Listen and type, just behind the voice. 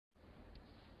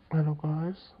Hello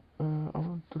guys, I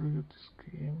want to read this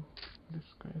game. This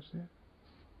guy here.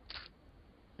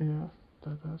 Yeah,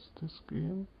 that's this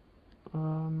game.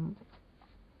 Um,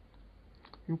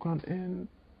 you can earn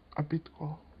a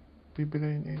Bitcoin by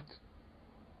playing it,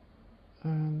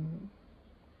 and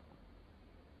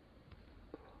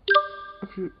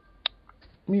if you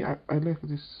I like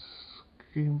this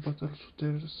game, but also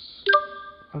there's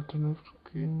alternative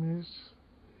games.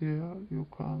 Here you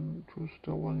can choose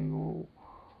the one you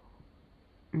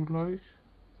like,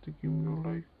 the game you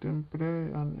like, then play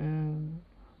and earn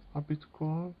a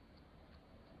Bitcoin.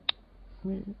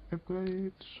 I play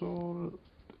it, so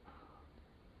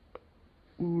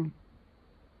we'll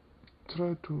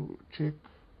try to check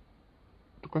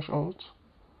to cash out.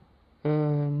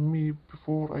 Me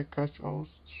before I cash out,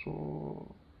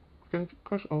 so I can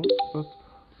cash out, but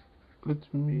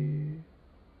let me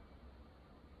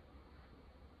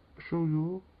show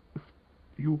you if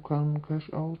you can cash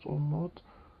out or not.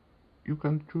 You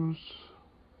can choose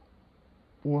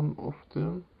one of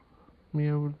them. Me,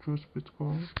 I will choose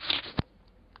Bitcoin.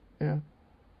 Yeah,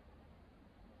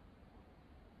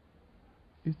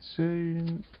 it's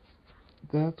saying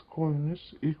that coin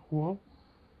is equal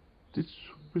this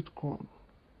Bitcoin.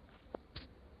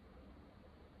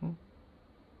 Hmm.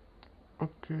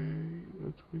 Okay,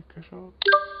 let me cash out.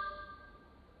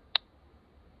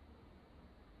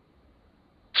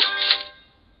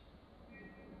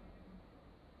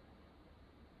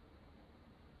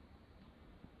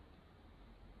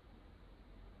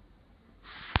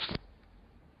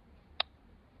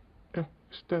 Yeah,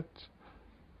 it's that.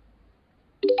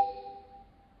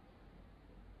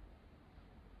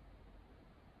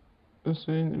 It's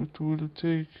saying it will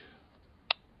take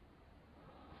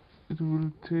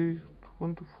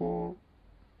 24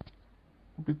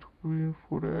 between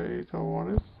 48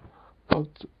 hours.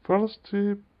 But first,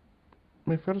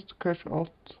 my first cash out,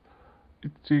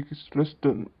 it takes less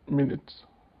than minutes.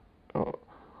 Uh,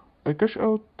 I cash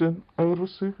out, then I will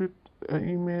receive an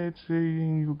email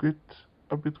saying you get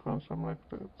a Bitcoin, something like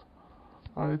that.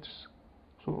 It's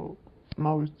so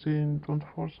now it's saying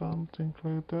 24 something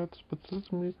like that. But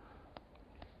let me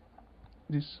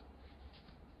this.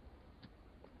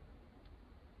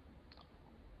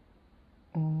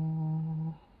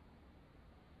 Um,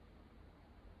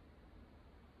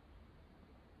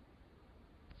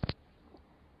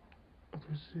 let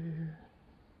me see.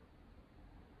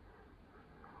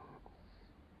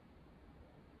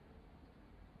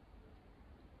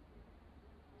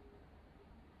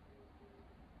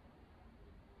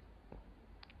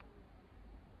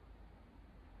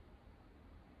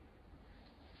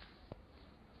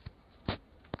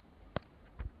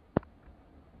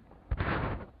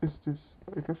 Is this?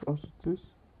 I cash out this.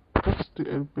 That's the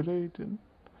upgrading.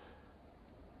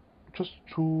 Just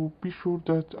to be sure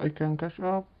that I can cash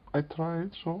up, I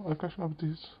tried, so I cash up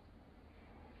this.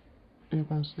 You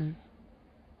can see,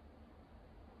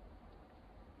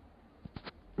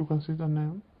 the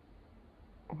name,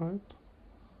 right?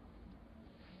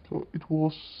 So it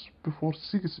was before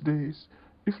 6 days.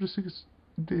 Every 6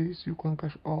 days you can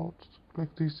cash out,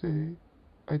 like they say.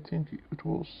 I think it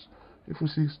was every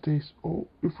 6 days or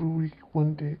every week,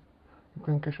 one day you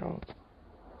can cash out.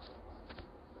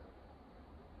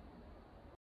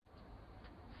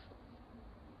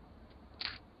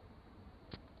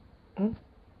 Hmm?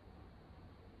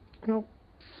 No,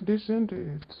 they send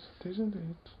it. They send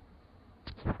it.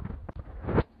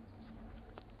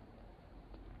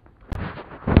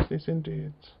 They send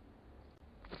it.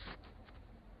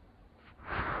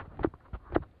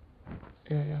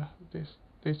 Yeah, yeah.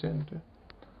 They send it.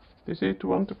 They say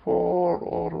 24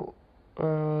 or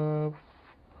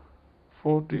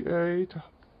 48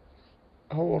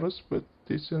 hours, but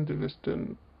they send less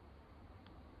than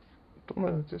 2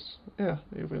 minutes. Yeah,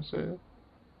 you can say it.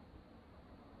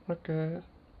 Okay.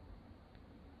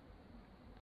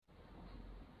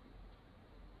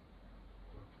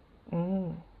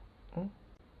 Mm. Mm.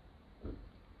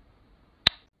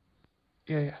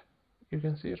 Yeah, yeah. You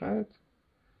can see, right?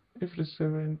 Every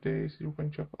 7 days you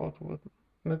can check out what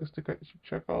next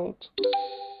check out.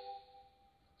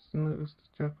 Next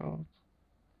check out.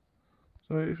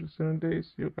 So every 7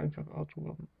 days you can check out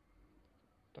one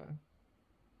time.